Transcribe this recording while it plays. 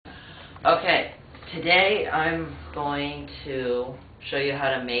Okay, today I'm going to show you how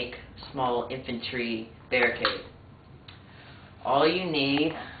to make small infantry barricade. All you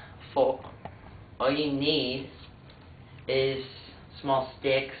need is small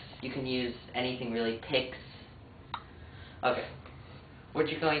sticks. You can use anything really, picks. Okay, what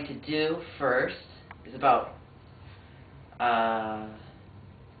you're going to do first is about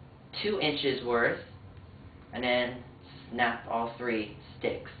 2 inches worth, and then snap all 3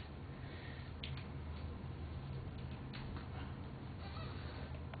 sticks.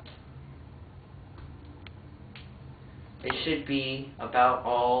 They should be about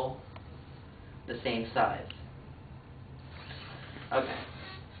all the same size. Okay.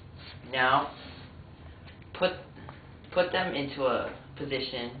 Now, put them into a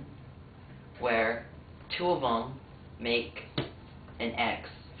position where 2 of them make an X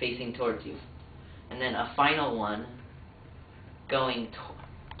facing towards you, and then a final one going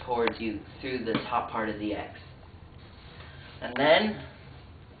towards you through the top part of the X. And then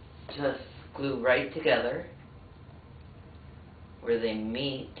just glue right together where they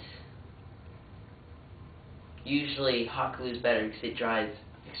meet. Usually hot glue is better because it dries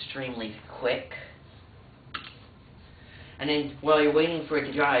extremely quick. And then while you're waiting for it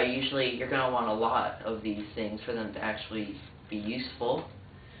to dry, usually you're going to want a lot of these things for them to actually be useful.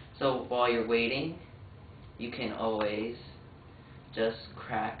 So while you're waiting, you can always just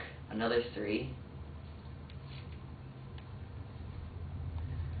crack another 3.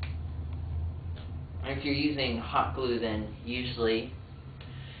 And if you're using hot glue, then usually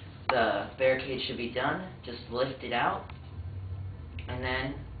the barricade should be done. Just lift it out and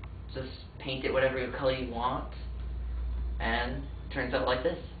then just paint it whatever color you want, and it turns out like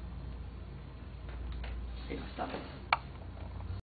this. Okay, stop it.